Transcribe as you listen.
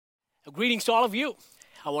Greetings to all of you.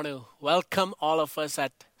 I want to welcome all of us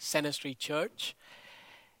at Center Street Church.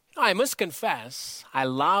 I must confess, I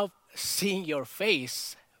love seeing your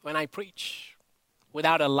face when I preach.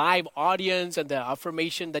 Without a live audience and the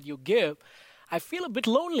affirmation that you give, I feel a bit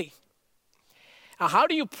lonely. Now, how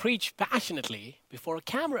do you preach passionately before a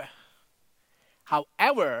camera?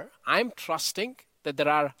 However, I'm trusting that there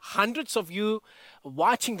are hundreds of you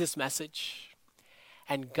watching this message.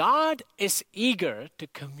 And God is eager to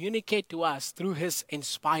communicate to us through His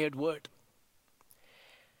inspired word.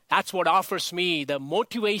 That's what offers me the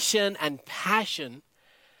motivation and passion,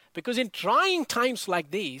 because in trying times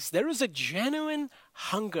like these, there is a genuine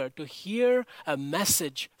hunger to hear a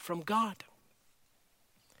message from God.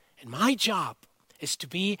 And my job is to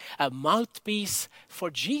be a mouthpiece for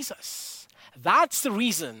Jesus. That's the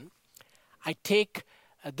reason I take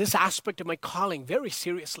this aspect of my calling very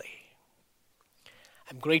seriously.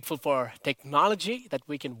 I'm grateful for technology, that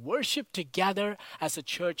we can worship together as a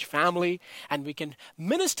church family and we can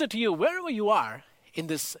minister to you wherever you are in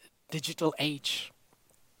this digital age.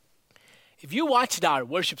 If you watched our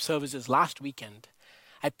worship services last weekend,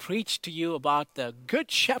 I preached to you about the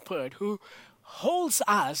Good Shepherd who holds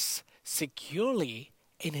us securely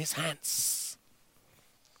in His hands.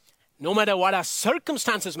 No matter what our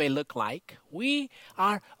circumstances may look like, we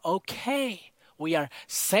are okay. We are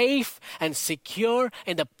safe and secure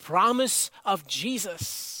in the promise of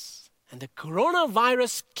Jesus. And the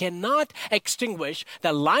coronavirus cannot extinguish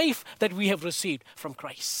the life that we have received from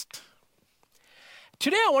Christ.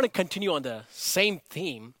 Today I want to continue on the same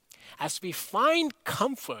theme as we find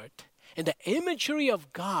comfort in the imagery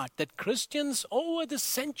of God that Christians over the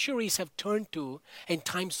centuries have turned to in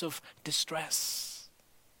times of distress.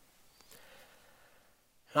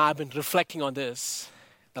 Now, I've been reflecting on this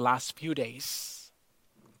the last few days.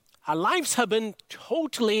 Our lives have been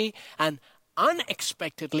totally and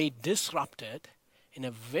unexpectedly disrupted in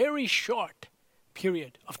a very short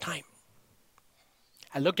period of time.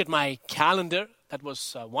 I looked at my calendar that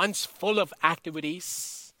was once full of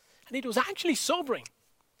activities, and it was actually sobering.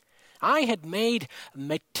 I had made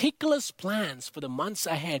meticulous plans for the months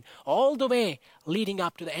ahead, all the way leading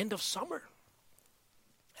up to the end of summer.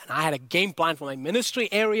 And I had a game plan for my ministry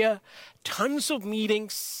area, tons of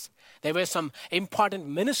meetings. There were some important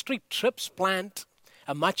ministry trips planned,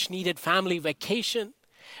 a much-needed family vacation,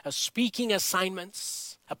 a speaking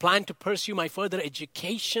assignments, a plan to pursue my further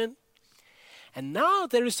education. And now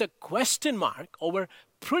there is a question mark over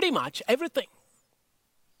pretty much everything.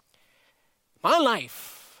 My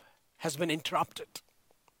life has been interrupted.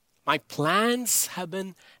 My plans have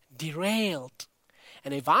been derailed.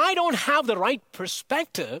 And if I don't have the right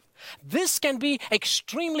perspective, this can be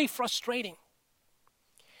extremely frustrating.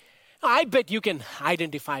 I bet you can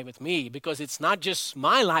identify with me because it's not just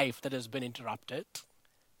my life that has been interrupted,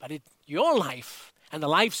 but your life and the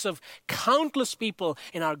lives of countless people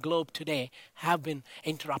in our globe today have been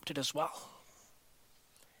interrupted as well.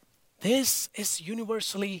 This is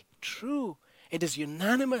universally true. It is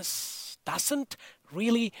unanimous. Doesn't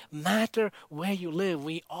really matter where you live.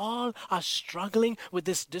 We all are struggling with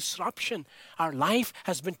this disruption. Our life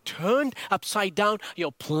has been turned upside down.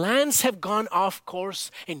 Your plans have gone off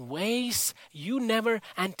course in ways you never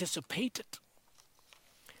anticipated.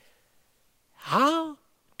 How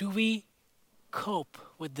do we cope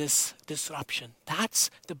with this disruption?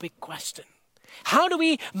 That's the big question. How do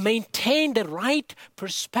we maintain the right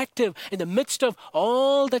perspective in the midst of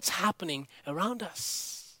all that's happening around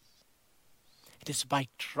us? It is by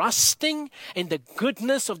trusting in the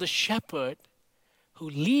goodness of the shepherd who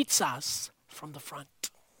leads us from the front.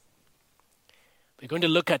 We're going to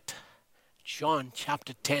look at John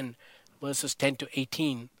chapter 10, verses 10 to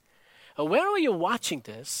 18. Wherever you're watching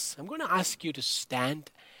this, I'm going to ask you to stand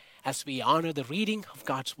as we honor the reading of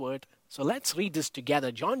God's word. So let's read this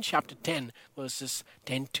together. John chapter 10, verses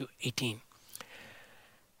 10 to 18.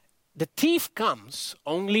 The thief comes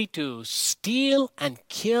only to steal and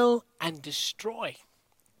kill and destroy.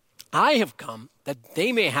 I have come that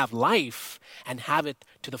they may have life and have it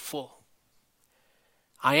to the full.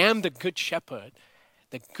 I am the good shepherd.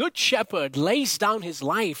 The good shepherd lays down his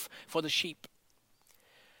life for the sheep.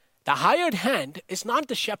 The hired hand is not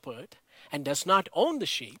the shepherd and does not own the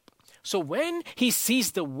sheep. So when he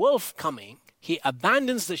sees the wolf coming, he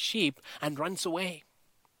abandons the sheep and runs away.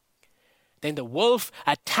 Then the wolf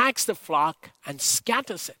attacks the flock and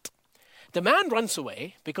scatters it. The man runs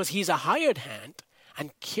away because he's a hired hand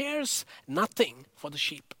and cares nothing for the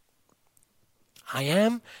sheep. I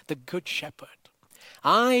am the good shepherd.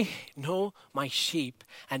 I know my sheep,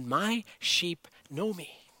 and my sheep know me.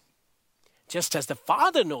 Just as the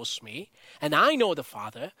Father knows me, and I know the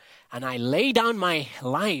Father, and I lay down my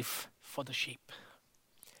life for the sheep.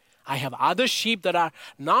 I have other sheep that are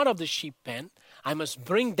not of the sheep pen. I must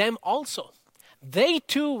bring them also. They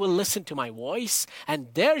too will listen to my voice, and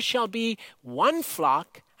there shall be one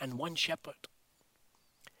flock and one shepherd.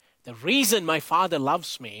 The reason my Father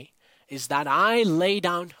loves me is that I lay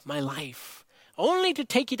down my life, only to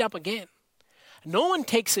take it up again. No one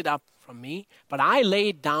takes it up from me, but I lay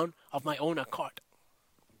it down of my own accord.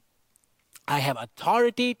 I have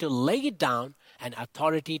authority to lay it down and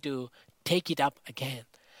authority to take it up again.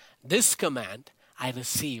 This command I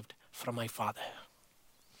received from my Father.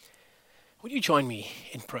 Would you join me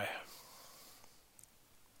in prayer?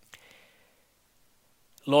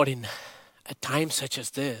 Lord, in a time such as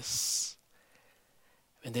this,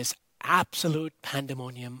 when there's absolute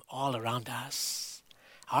pandemonium all around us,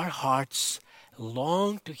 our hearts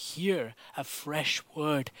long to hear a fresh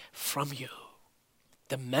word from you.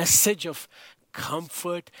 The message of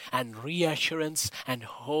comfort and reassurance and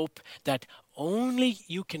hope that only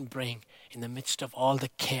you can bring in the midst of all the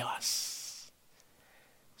chaos.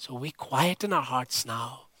 So we quieten our hearts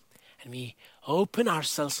now and we open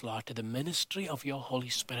ourselves, Lord, to the ministry of your Holy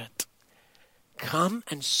Spirit. Come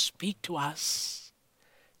and speak to us.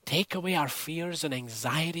 Take away our fears and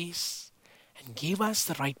anxieties and give us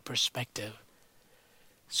the right perspective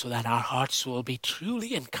so that our hearts will be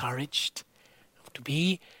truly encouraged to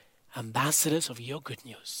be ambassadors of your good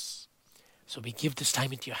news. So we give this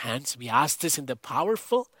time into your hands. We ask this in the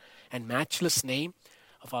powerful and matchless name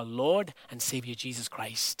of our Lord and Savior Jesus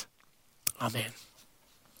Christ. Amen.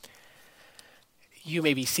 You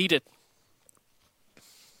may be seated.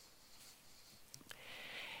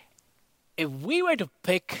 If we were to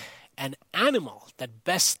pick an animal that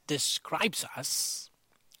best describes us,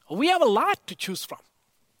 we have a lot to choose from.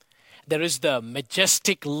 There is the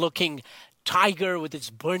majestic looking tiger with its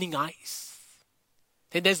burning eyes.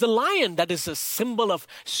 Then there's the lion that is a symbol of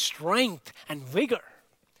strength and vigor.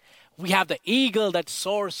 We have the eagle that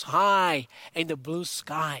soars high in the blue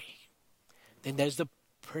sky. Then there's the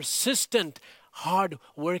persistent,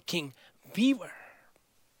 hard-working beaver.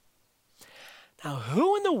 Now,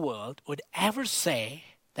 who in the world would ever say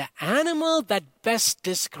the animal that best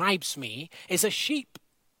describes me is a sheep?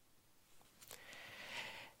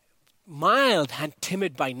 Mild and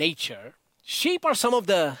timid by nature, sheep are some of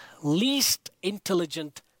the least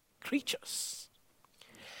intelligent creatures.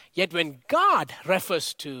 Yet when God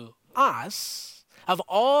refers to us, of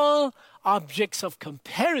all objects of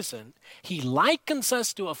comparison, he likens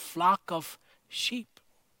us to a flock of sheep.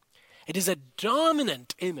 It is a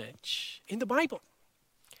dominant image in the Bible.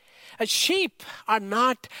 Sheep are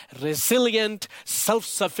not resilient,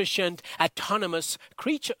 self-sufficient, autonomous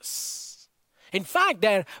creatures. In fact,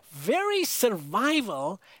 their very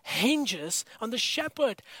survival hinges on the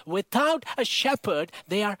shepherd. Without a shepherd,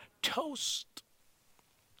 they are toast.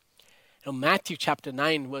 Matthew chapter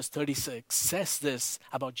 9 verse 36 says this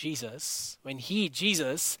about Jesus. When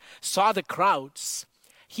Jesus, saw the crowds,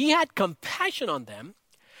 he had compassion on them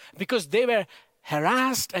because they were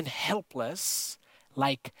harassed and helpless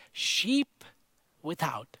like sheep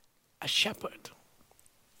without a shepherd.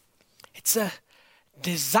 It's a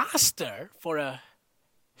disaster for a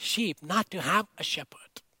sheep not to have a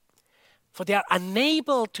shepherd, for they are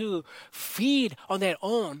unable to feed on their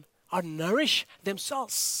own or nourish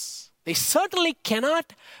themselves. They certainly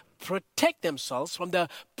cannot protect themselves from the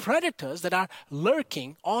predators that are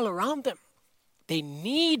lurking all around them. They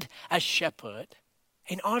need a shepherd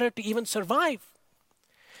in order to even survive.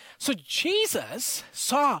 So Jesus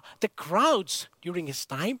saw the crowds during his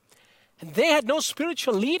time, and they had no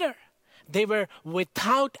spiritual leader. They were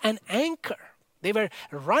without an anchor. They were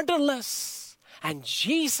rudderless, and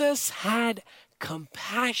Jesus had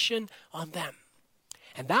compassion on them.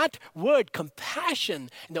 And that word compassion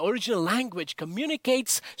in the original language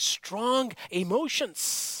communicates strong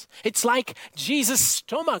emotions. It's like Jesus'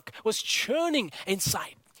 stomach was churning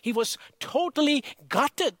inside. He was totally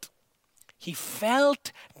gutted. He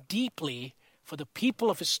felt deeply for the people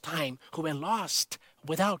of his time who were lost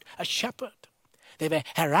without a shepherd. They were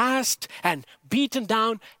harassed and beaten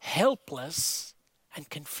down, helpless and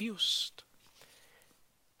confused.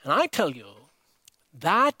 And I tell you,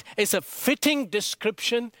 that is a fitting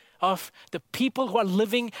description of the people who are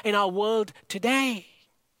living in our world today.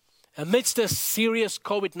 Amidst the serious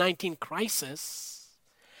COVID-19 crisis,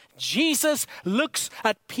 Jesus looks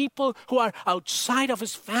at people who are outside of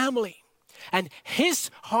his family, and his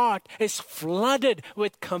heart is flooded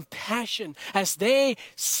with compassion as they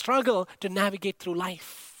struggle to navigate through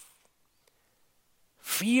life.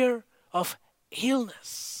 Fear of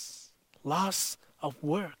illness, loss of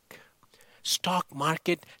work, stock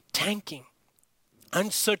market tanking,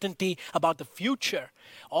 uncertainty about the future.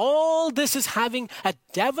 All this is having a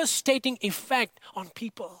devastating effect on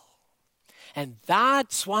people. And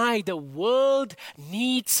that's why the world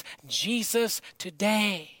needs Jesus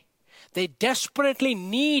today. They desperately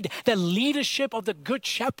need the leadership of the Good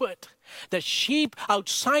Shepherd. The sheep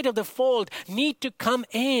outside of the fold need to come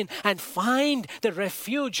in and find the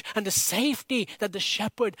refuge and the safety that the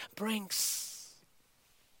shepherd brings.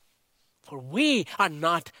 For we are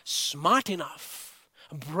not smart enough,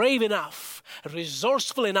 brave enough,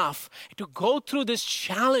 resourceful enough to go through this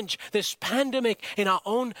challenge, this pandemic in our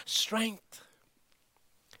own strength.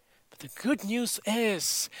 But the good news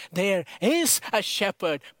is there is a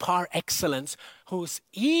shepherd par excellence who's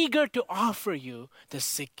eager to offer you the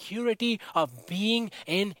security of being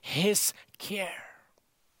in his care.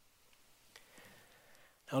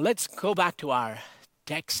 Now let's go back to our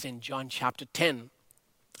text in John chapter 10.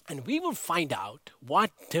 And we will find out what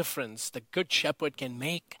difference the Good Shepherd can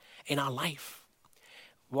make in our life.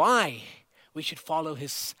 Why we should follow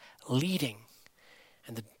his leading.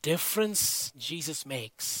 And the difference Jesus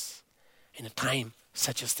makes in a time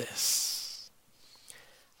such as this.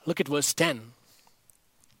 Look at verse 10.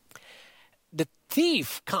 The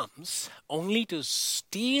thief comes only to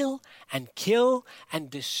steal and kill and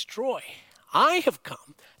destroy. I have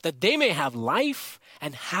come that they may have life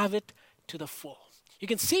and have it to the full. You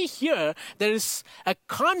can see here there is a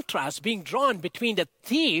contrast being drawn between the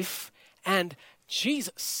thief and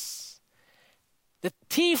Jesus. The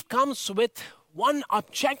thief comes with one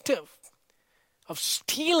objective of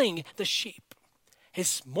stealing the sheep.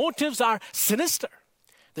 His motives are sinister.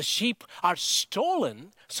 The sheep are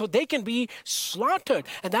stolen so they can be slaughtered.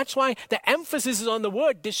 And that's why the emphasis is on the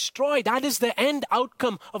word destroy. That is the end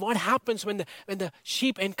outcome of what happens when the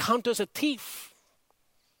sheep encounters a thief.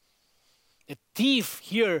 The thief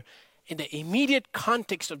here in the immediate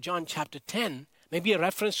context of John chapter 10 may be a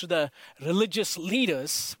reference to the religious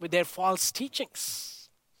leaders with their false teachings.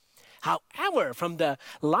 However, from the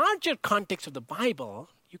larger context of the Bible,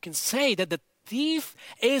 you can say that the thief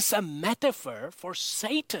is a metaphor for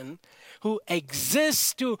Satan who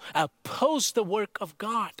exists to oppose the work of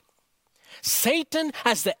God. Satan,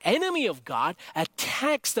 as the enemy of God,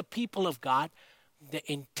 attacks the people of God with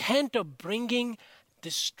the intent of bringing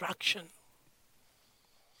destruction.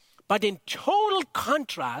 But in total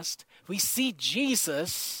contrast, we see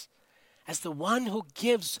Jesus as the one who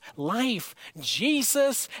gives life.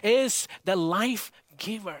 Jesus is the life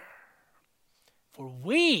giver. For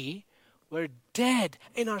we were dead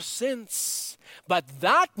in our sins. But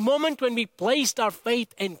that moment when we placed our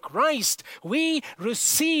faith in Christ, we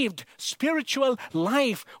received spiritual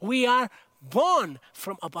life. We are born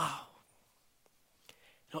from above.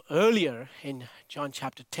 Now, earlier in John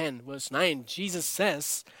chapter 10, verse 9, Jesus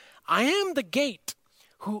says, I am the gate.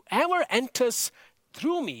 Whoever enters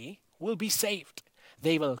through me will be saved.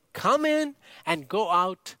 They will come in and go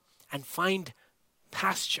out and find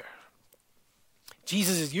pasture.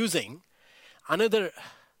 Jesus is using another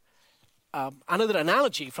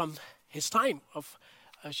analogy from his time of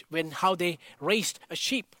how they raised a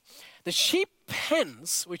sheep. The sheep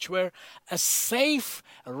pens, which were a safe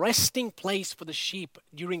resting place for the sheep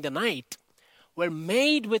during the night, were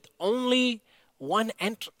made with only one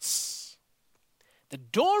entrance. The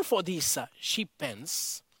door for these sheep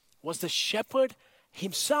pens was the shepherd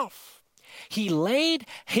himself. He laid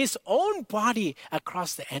his own body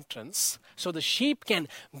across the entrance so the sheep can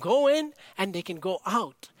go in and they can go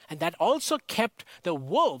out. And that also kept the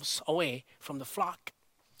wolves away from the flock.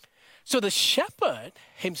 So the shepherd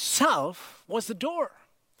himself was the door.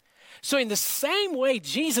 So in the same way,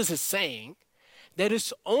 Jesus is saying, there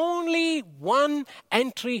is only one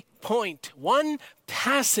entry point, one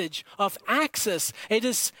passage of access. It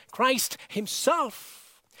is Christ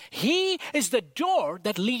himself. He is the door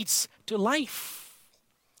that leads to life.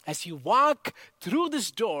 As you walk through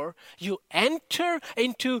this door, you enter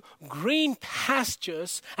into green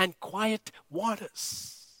pastures and quiet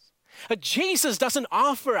waters. Jesus doesn't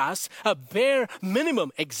offer us a bare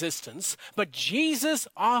minimum existence, but Jesus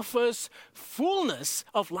offers fullness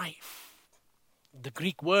of life. The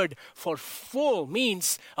Greek word for full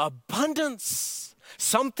means abundance,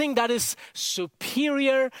 something that is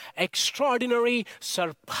superior, extraordinary,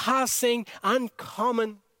 surpassing,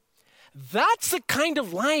 uncommon. That's the kind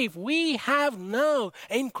of life we have now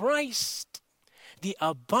in Christ. The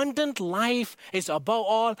abundant life is above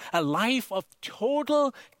all a life of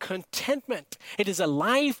total contentment. It is a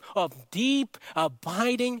life of deep,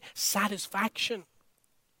 abiding satisfaction.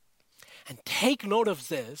 And take note of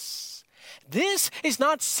this. This is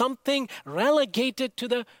not something relegated to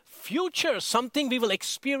the future, something we will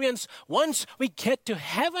experience once we get to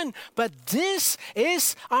heaven. But this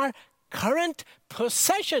is our current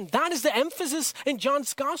possession. That is the emphasis in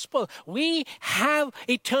John's gospel. We have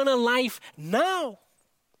eternal life now.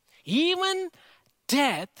 Even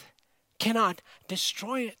death cannot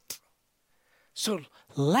destroy it. So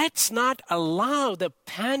let's not allow the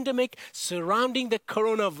pandemic surrounding the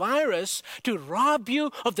coronavirus to rob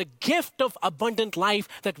you of the gift of abundant life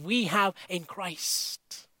that we have in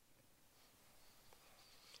Christ.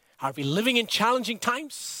 Are we living in challenging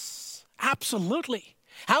times? Absolutely.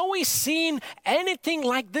 Have we seen anything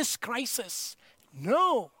like this crisis?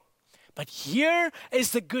 No. But here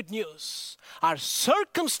is the good news. Our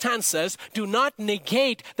circumstances do not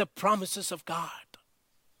negate the promises of God.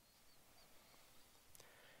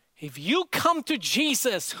 If you come to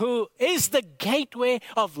Jesus, who is the gateway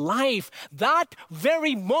of life, that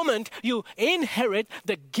very moment you inherit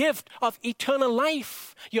the gift of eternal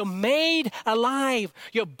life. You're made alive.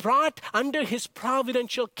 You're brought under his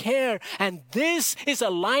providential care. And this is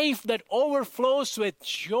a life that overflows with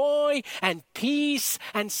joy and peace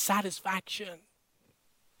and satisfaction.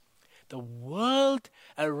 The world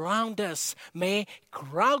around us may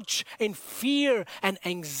crouch in fear and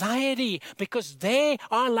anxiety because they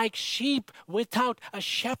are like sheep without a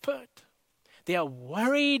shepherd. They are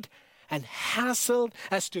worried and hassled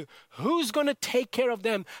as to who's going to take care of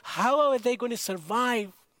them, how are they going to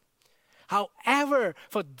survive. However,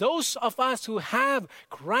 for those of us who have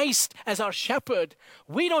Christ as our shepherd,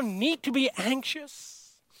 we don't need to be anxious.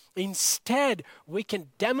 Instead, we can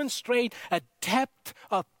demonstrate a depth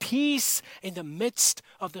of peace in the midst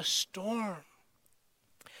of the storm.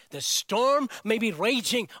 The storm may be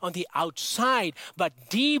raging on the outside, but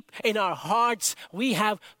deep in our hearts, we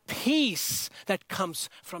have peace that comes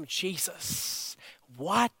from Jesus.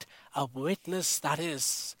 What a witness that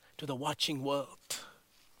is to the watching world.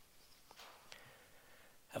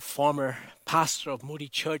 A former pastor of Moody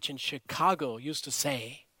Church in Chicago used to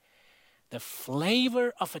say, the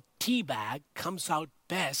flavor of a tea bag comes out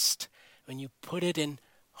best when you put it in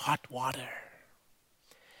hot water.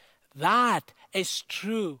 That is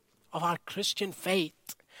true of our Christian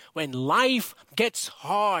faith. When life gets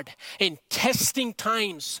hard, in testing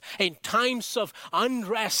times, in times of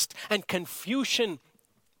unrest and confusion,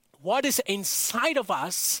 what is inside of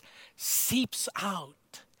us seeps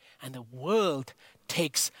out, and the world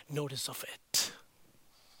takes notice of it.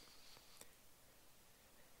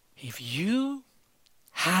 If you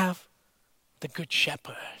have the Good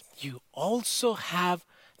Shepherd, you also have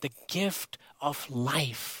the gift of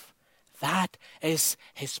life. That is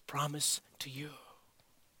his promise to you.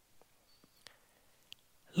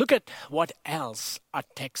 Look at what else our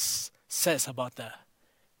text says about the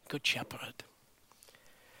Good Shepherd.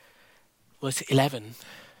 Verse 11,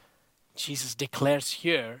 Jesus declares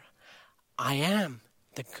here, I am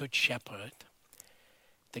the Good Shepherd.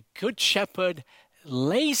 The Good Shepherd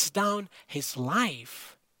lays down his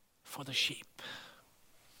life for the sheep.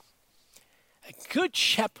 A good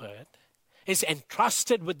shepherd is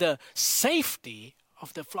entrusted with the safety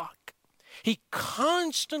of the flock. He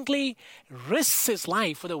constantly risks his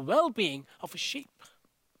life for the well-being of a sheep.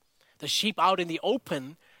 The sheep out in the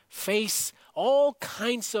open face all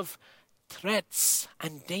kinds of threats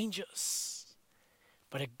and dangers.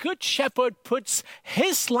 But a good shepherd puts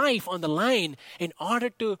his life on the line in order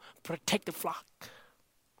to protect the flock.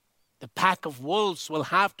 The pack of wolves will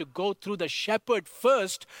have to go through the shepherd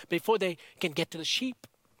first before they can get to the sheep.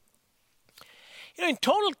 In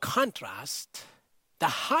total contrast, the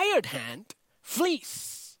hired hand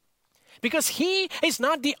flees because he is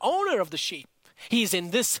not the owner of the sheep. He is in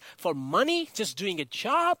this for money, just doing a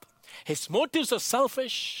job. His motives are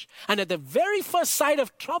selfish, and at the very first sight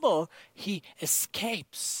of trouble, he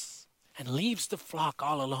escapes and leaves the flock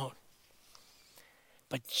all alone.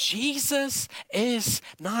 But Jesus is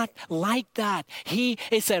not like that. He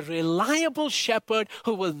is a reliable shepherd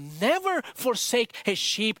who will never forsake his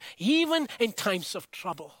sheep, even in times of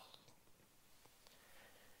trouble.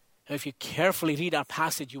 Now, if you carefully read our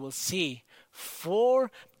passage, you will see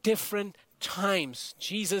 4 different times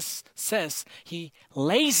Jesus says he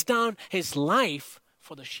lays down his life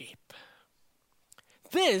for the sheep.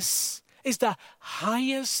 This is the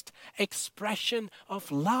highest expression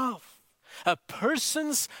of love. A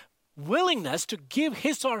person's willingness to give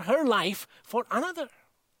his or her life for another.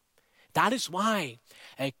 That is why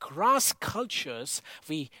across cultures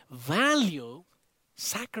we value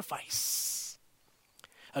sacrifice.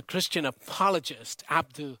 A Christian apologist,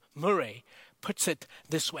 Abdul Murray, puts it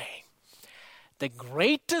this way. The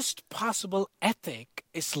greatest possible ethic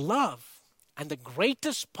is love, And the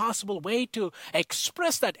greatest possible way to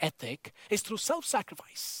express that ethic is through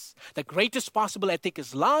self-sacrifice. The greatest possible ethic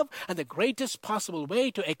is love, and the greatest possible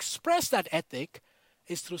way to express that ethic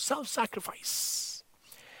is through self-sacrifice.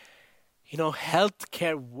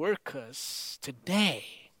 Healthcare workers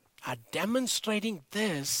today are demonstrating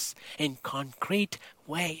this in concrete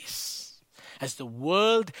ways. As the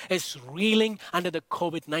world is reeling under the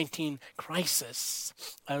COVID-19 crisis,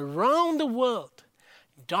 around the world,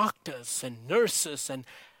 doctors and nurses and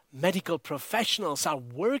medical professionals are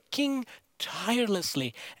working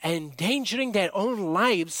tirelessly, endangering their own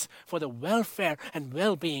lives for the welfare and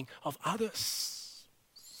well-being of others.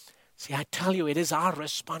 See, I tell you, it is our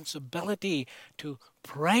responsibility to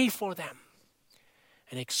pray for them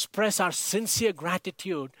and express our sincere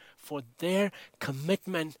gratitude for their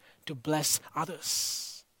commitment to bless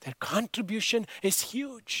others. Their contribution is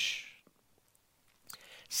huge.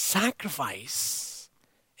 Sacrifice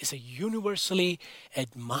is a universally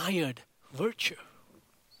admired virtue.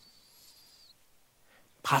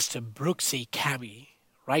 Pastor Brooks E. Cabby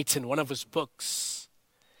writes in one of his books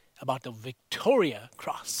about the Victoria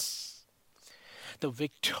Cross. The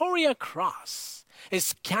Victoria Cross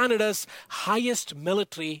is Canada's highest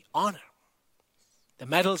military honor. The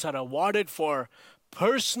medals are awarded for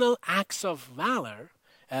personal acts of valor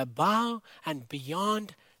above and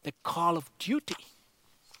beyond the call of duty.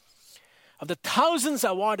 Of the thousands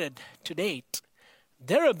awarded to date,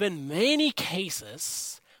 there have been many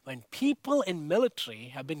cases when people in military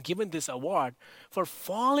have been given this award for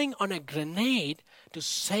falling on a grenade to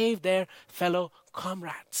save their fellow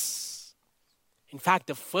comrades. In fact,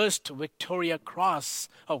 the first Victoria Cross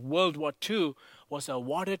of World War II was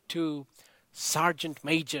awarded to Sergeant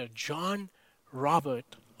Major John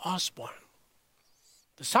Robert Osborne.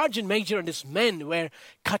 The Sergeant Major and his men were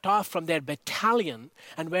cut off from their battalion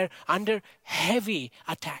and were under heavy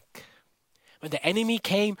attack. When the enemy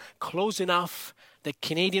came close enough, the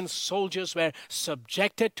Canadian soldiers were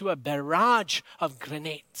subjected to a barrage of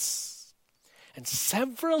grenades. And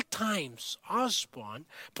several times Osborne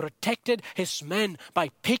protected his men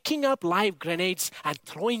by picking up live grenades and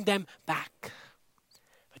throwing them back.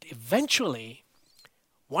 But eventually,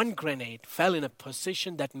 one grenade fell in a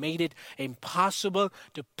position that made it impossible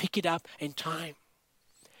to pick it up in time.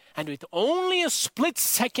 And with only a split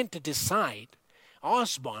second to decide,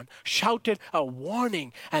 Osborne shouted a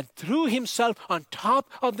warning and threw himself on top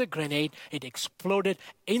of the grenade. It exploded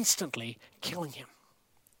instantly, killing him.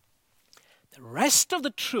 The rest of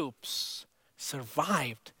the troops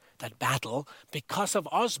survived that battle because of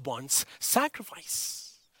Osborne's sacrifice.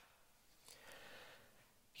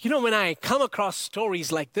 When I come across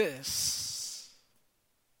stories like this,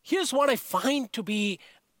 here's what I find to be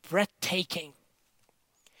breathtaking.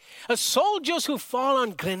 Soldiers who fall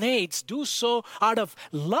on grenades do so out of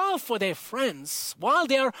love for their friends while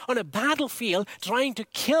they are on a battlefield trying to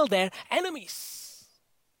kill their enemies.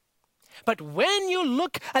 But when you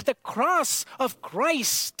look at the cross of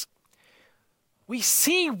Christ, we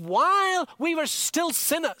see while we were still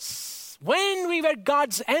sinners, when we were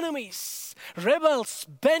God's enemies, rebels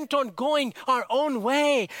bent on going our own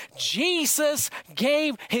way, Jesus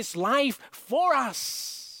gave his life for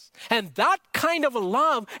us. And that kind of a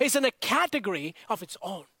love is in a category of its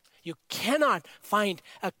own. You cannot find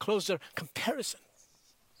a closer comparison.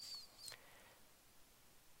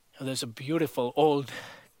 Now, there's a beautiful old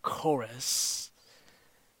chorus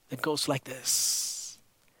that goes like this.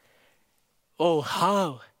 Oh,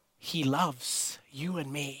 how he loves you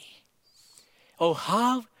and me. Oh,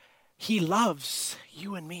 how he loves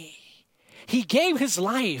you and me. He gave his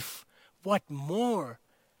life. What more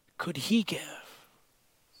could he give?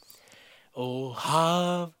 Oh,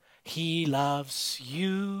 how he loves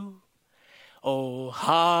you. Oh,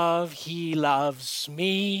 how he loves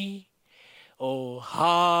me. Oh,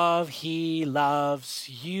 how he loves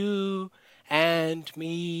you and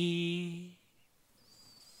me.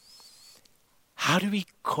 How do we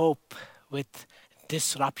cope with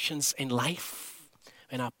disruptions in life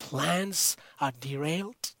when our plans are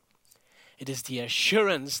derailed? It is the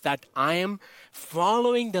assurance that I am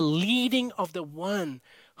following the leading of the one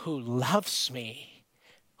who loves me,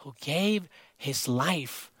 who gave his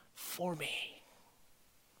life for me.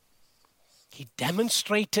 He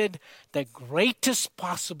demonstrated the greatest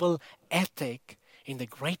possible ethic in the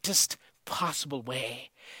greatest possible way.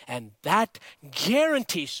 And that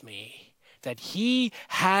guarantees me that he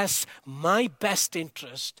has my best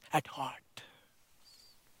interest at heart.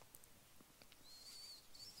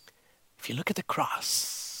 If you look at the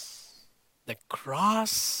cross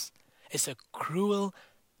is a cruel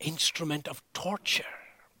instrument of torture.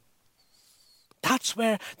 That's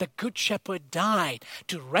where the Good Shepherd died,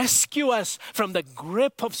 to rescue us from the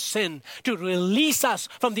grip of sin, to release us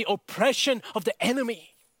from the oppression of the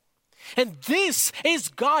enemy. And this is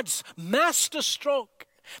God's master stroke.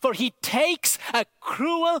 For he takes a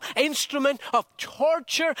cruel instrument of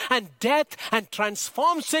torture and death and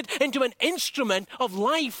transforms it into an instrument of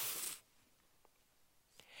life.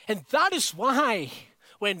 And that is why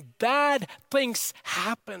when bad things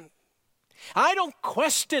happen, I don't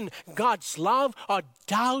question God's love or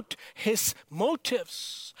doubt his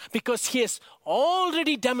motives, because he has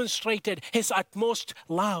already demonstrated his utmost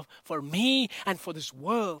love for me and for this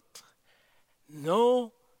world.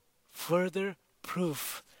 No further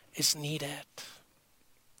proof is needed.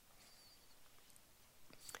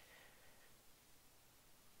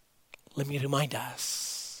 Let me remind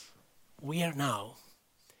us, we are now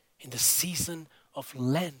in the season of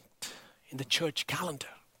Lent in the church calendar.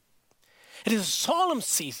 It is a solemn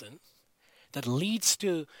season that leads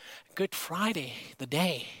to Good Friday, the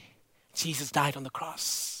day Jesus died on the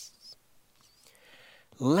cross.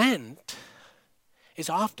 Lent is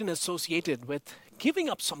often associated with giving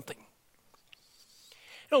up something.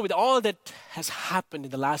 With all that has happened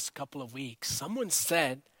in the last couple of weeks, someone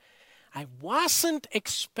said, I wasn't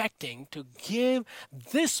expecting to give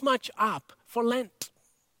this much up for Lent.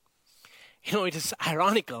 It is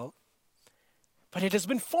ironical, but it has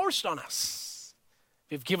been forced on us.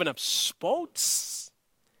 We've given up sports.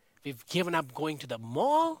 We've given up going to the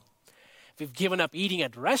mall. We've given up eating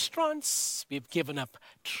at restaurants. We've given up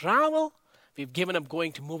travel. We've given up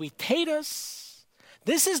going to movie theaters.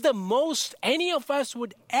 This is the most any of us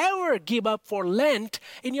would ever give up for Lent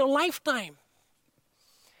in your lifetime.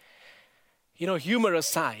 Humor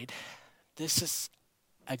aside, this is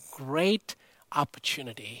a great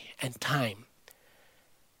opportunity and time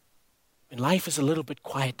when life is a little bit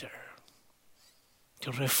quieter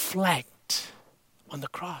to reflect on the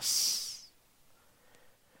cross.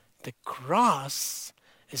 The cross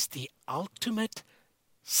is the ultimate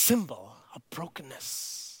symbol of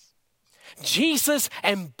brokenness. Jesus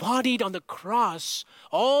embodied on the cross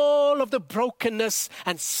all of the brokenness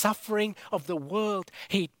and suffering of the world.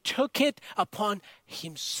 He took it upon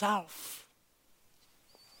himself.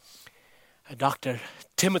 Dr.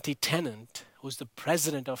 Timothy Tennant, who's the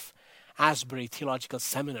president of Asbury Theological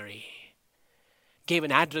Seminary, gave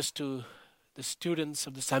an address to the students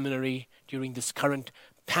of the seminary during this current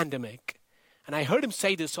pandemic. And I heard him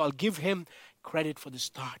say this, so I'll give him credit for this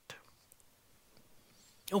thought.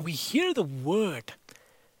 We hear the word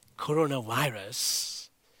coronavirus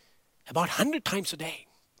about 100 times a day,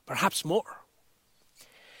 perhaps more.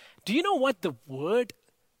 Do you know what the word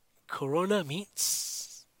corona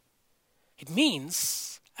means? It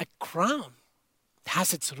means a crown. It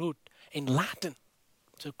has its root in Latin.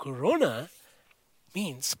 So corona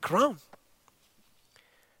means crown.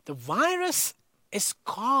 The virus is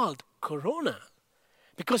called corona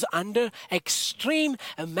because under extreme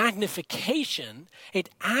magnification, it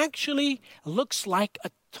actually looks like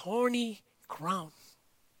a thorny crown.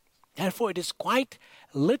 Therefore, it is quite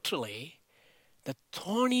literally the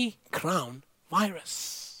thorny crown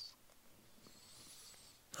virus.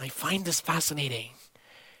 I find this fascinating.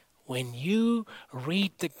 When you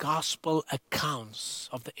read the gospel accounts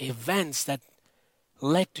of the events that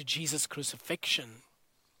led to Jesus' crucifixion,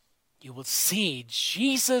 you will see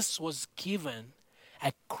Jesus was given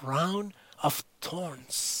a crown of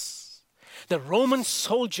thorns. The Roman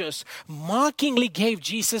soldiers mockingly gave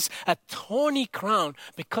Jesus a thorny crown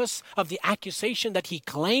because of the accusation that he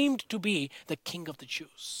claimed to be the king of the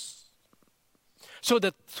Jews. So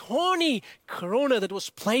the thorny corona that was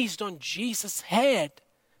placed on Jesus' head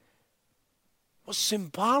was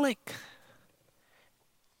symbolic.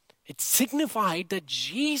 It signified that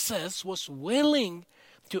Jesus was willing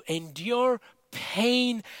to endure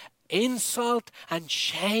pain, insult, and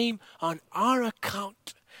shame on our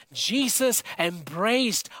account. Jesus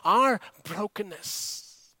embraced our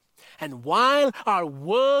brokenness. And while our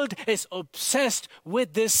world is obsessed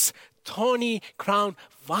with this thorny crown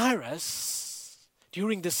virus,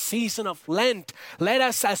 during the season of Lent, let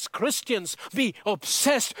us as Christians be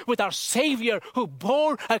obsessed with our Savior who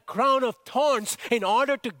bore a crown of thorns in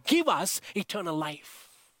order to give us eternal life.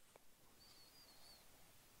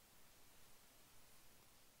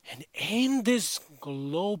 And in this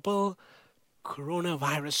global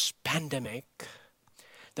coronavirus pandemic,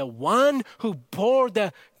 the one who bore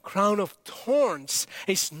the crown of thorns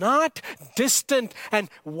is not distant and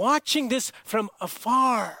watching this from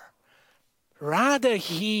afar. Rather,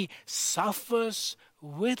 he suffers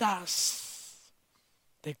with us.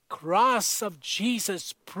 The cross of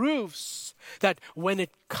Jesus proves that when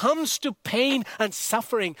it comes to pain and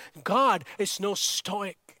suffering, God is no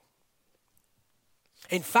stoic.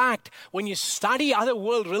 In fact, when you study other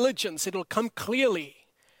world religions, it will come clearly.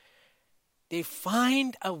 They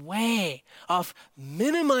find a way of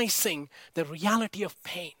minimizing the reality of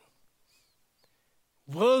pain.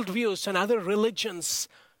 Worldviews and other religions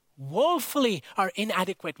woefully are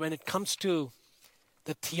inadequate when it comes to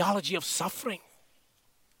the theology of suffering.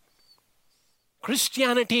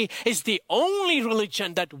 Christianity is the only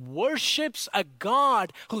religion that worships a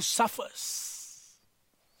God who suffers.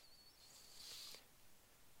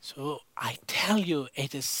 So I tell you,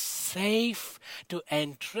 it is safe to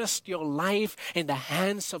entrust your life in the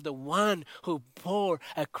hands of the one who bore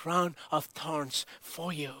a crown of thorns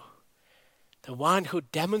for you. The one who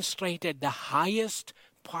demonstrated the highest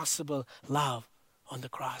possible love on the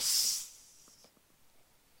cross.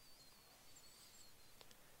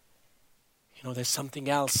 You know, there's something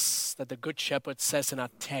else that the Good Shepherd says in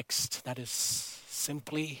our text that is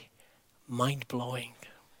simply mind-blowing.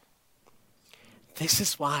 This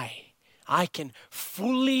is why I can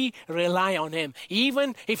fully rely on Him,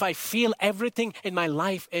 even if I feel everything in my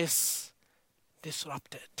life is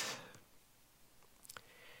disrupted.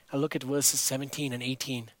 I'll look at verses 17 and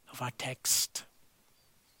 18 of our text.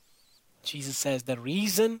 Jesus says, "The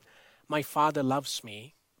reason my Father loves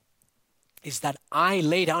me is that I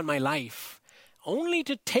lay down my life only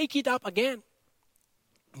to take it up again.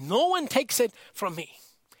 No one takes it from me,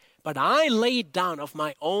 but I lay it down of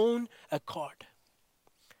my own accord.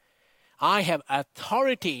 I have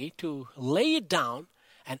authority to lay it down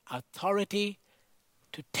and authority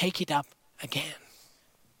to take it up again."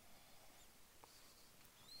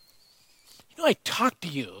 You know, I talked to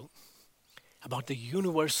you about the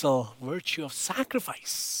universal virtue of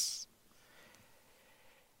sacrifice.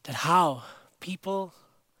 That how people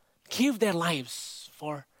give their lives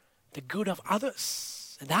for the good of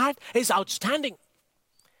others. And that is outstanding.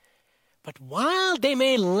 But while they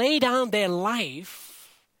may lay down their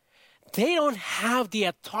life, they don't have the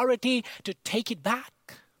authority to take it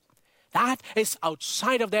back. That is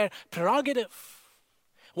outside of their prerogative.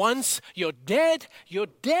 Once you're dead, you're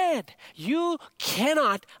dead. You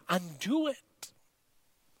cannot undo it.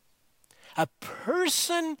 A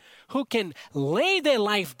person who can lay their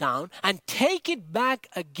life down and take it back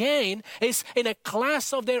again is in a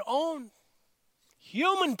class of their own.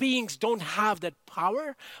 Human beings don't have that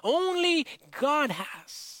power. Only God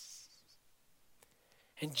has.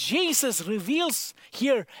 And Jesus reveals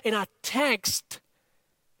here in our text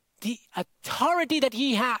the authority that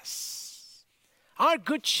He has. Our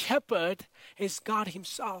Good Shepherd is God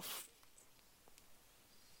Himself.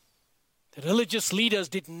 The religious leaders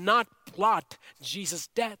did not plot Jesus'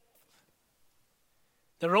 death.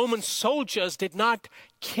 The Roman soldiers did not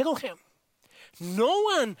kill Him. No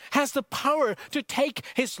one has the power to take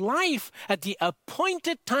His life. At the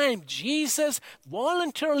appointed time, Jesus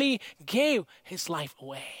voluntarily gave His life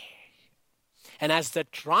away. And as the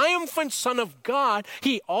triumphant Son of God,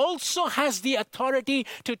 He also has the authority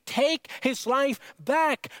to take His life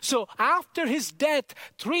back. So after His death,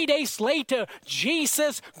 3 days later,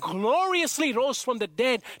 Jesus gloriously rose from the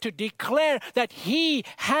dead to declare that He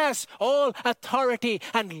has all authority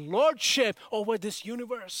and lordship over this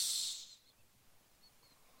universe.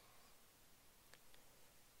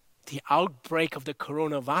 The outbreak of the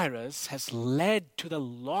coronavirus has led to the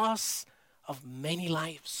loss of many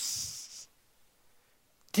lives.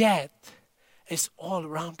 Death is all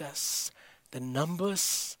around us. The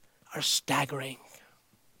numbers are staggering.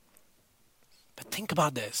 But think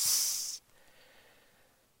about this.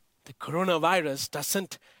 The coronavirus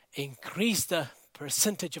doesn't increase the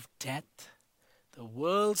percentage of death. The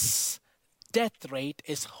world's death rate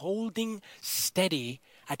is holding steady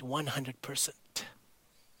at 100%.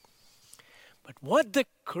 But what the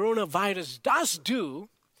coronavirus does do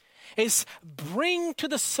is bring to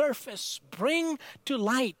the surface, bring to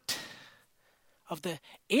light of the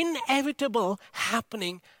inevitable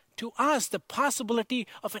happening to us, the possibility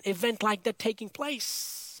of an event like that taking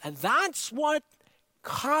place. And that's what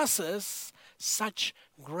causes such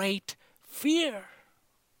great fear.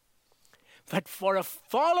 But for a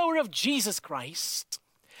follower of Jesus Christ,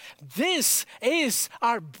 this is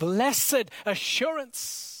our blessed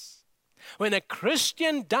assurance. When a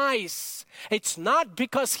Christian dies, it's not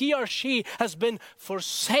because he or she has been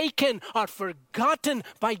forsaken or forgotten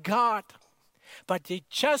by God, but it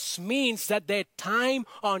just means that their time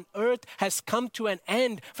on earth has come to an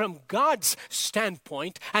end from God's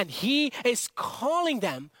standpoint, and He is calling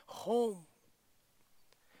them home.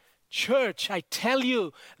 Church, I tell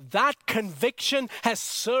you, that conviction has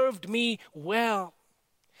served me well.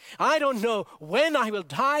 I don't know when I will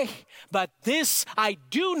die, but this I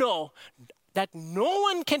do know, that no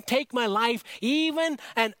one can take my life even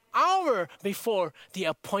an hour before the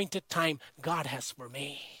appointed time God has for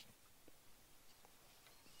me.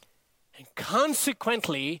 And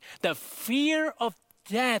consequently, the fear of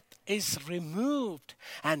death is removed,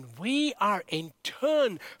 and we are in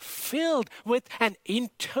turn filled with an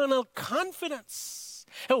internal confidence.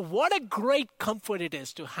 And what a great comfort it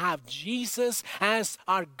is to have Jesus as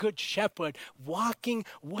our good shepherd walking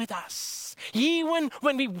with us. Even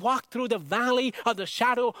when we walk through the valley of the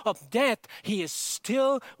shadow of death, he is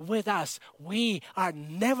still with us. We are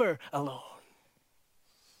never alone.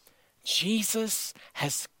 Jesus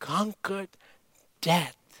has conquered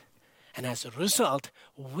death. And as a result,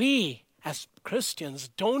 we as Christians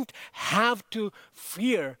don't have to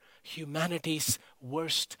fear humanity's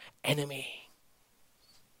worst enemy.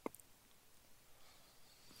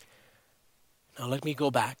 Now let me go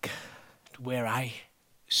back to where I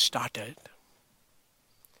started.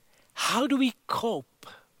 How do we cope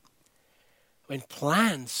when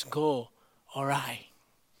plans go awry?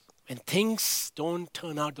 When things don't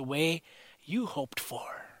turn out the way you hoped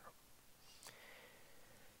for?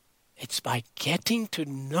 It's by getting to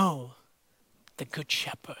know the Good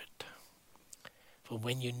Shepherd. For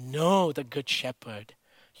when you know the Good Shepherd,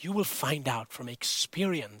 you will find out from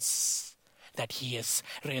experience that he is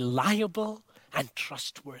reliable and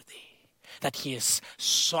trustworthy, that he is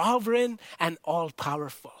sovereign and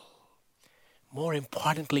all-powerful. More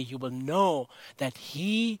importantly, you will know that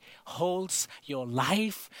he holds your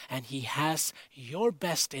life and he has your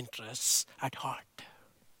best interests at heart.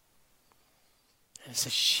 As a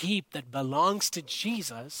sheep that belongs to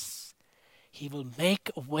Jesus, he will make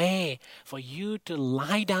a way for you to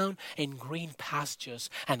lie down in green pastures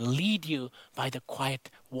and lead you by the quiet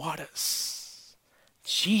waters.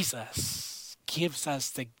 Jesus gives us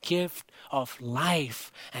the gift of life,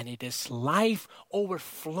 and it is life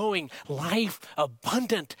overflowing, life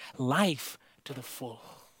abundant, life to the full.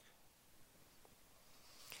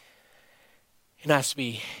 And as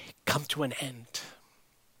we come to an end,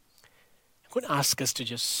 I'm going to ask us to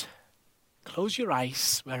just close your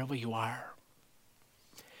eyes wherever you are.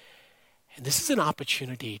 And this is an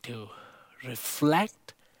opportunity to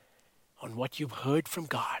reflect on what you've heard from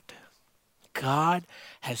God. God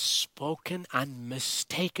has spoken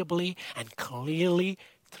unmistakably and clearly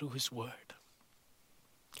through his word.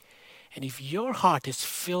 And if your heart is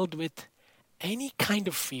filled with any kind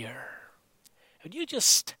of fear, would you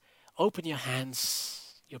just open your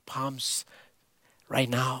hands, your palms right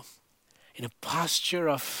now in a posture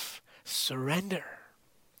of surrender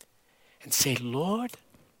and say, Lord,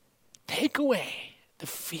 take away the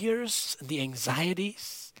fears and the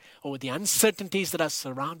anxieties or the uncertainties that are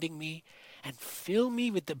surrounding me, and fill me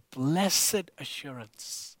with the blessed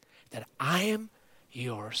assurance that I am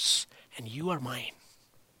yours and you are mine.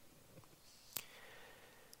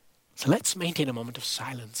 So let's maintain a moment of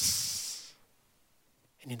silence.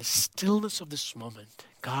 And in the stillness of this moment,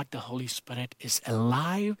 God the Holy Spirit is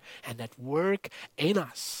alive and at work in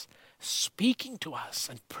us, speaking to us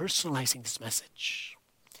and personalizing this message.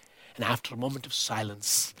 And after a moment of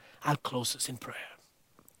silence, I'll close us in prayer.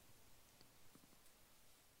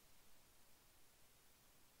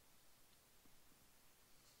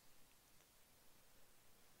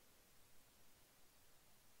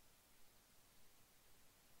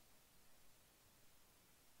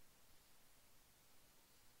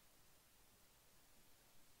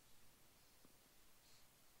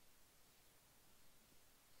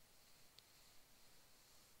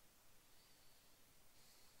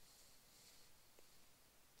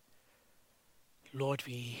 Lord,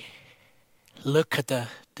 we look at the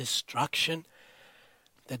destruction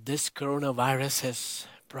that this coronavirus has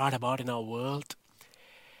brought about in our world,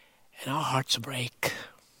 and our hearts break.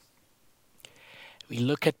 We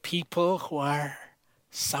look at people who are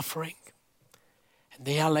suffering, and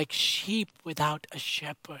they are like sheep without a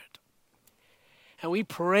shepherd. And we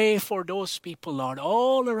pray for those people, Lord,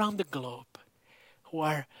 all around the globe who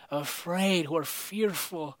are afraid, who are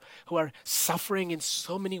fearful, who are suffering in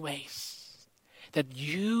so many ways, that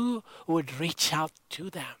you would reach out to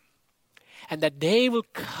them and that they will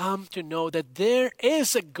come to know that there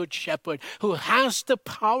is a good shepherd who has the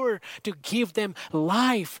power to give them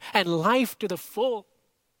life and life to the full.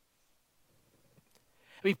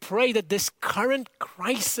 We pray that this current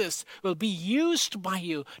crisis will be used by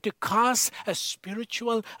you to cause a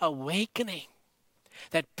spiritual awakening,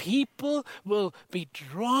 that people will be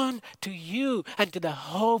drawn to you and to the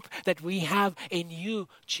hope that we have in you,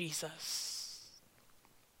 Jesus.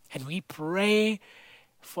 And we pray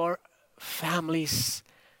for families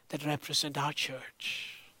that represent our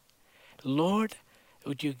church. Lord,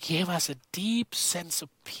 would you give us a deep sense of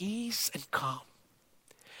peace and calm,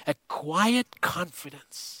 a quiet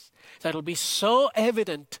confidence that will be so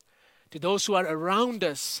evident to those who are around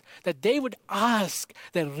us that they would ask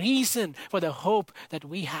the reason for the hope that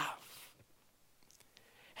we have.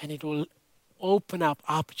 And it will open up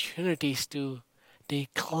opportunities to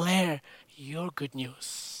declare your good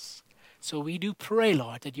news. So we do pray,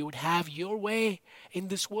 Lord, that you would have your way in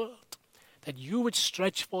this world, that you would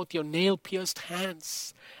stretch forth your nail-pierced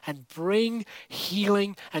hands and bring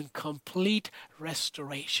healing and complete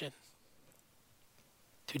restoration.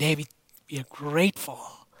 Today we are grateful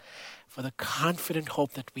for the confident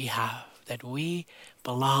hope that we have, that we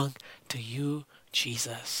belong to you,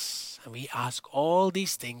 Jesus. And we ask all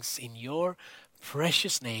these things in your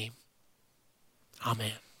precious name.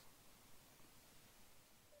 Amen.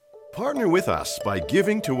 Partner with us by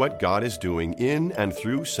giving to what God is doing in and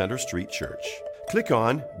through Center Street Church. Click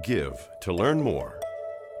on Give to learn more.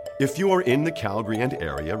 If you are in the Calgary and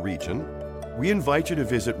area region, we invite you to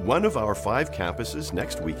visit one of our 5 campuses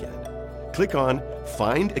next weekend. Click on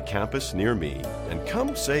Find a Campus Near Me and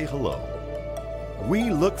come say hello. We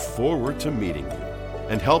look forward to meeting you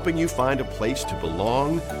and helping you find a place to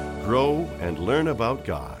belong, grow, and learn about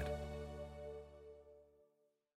God.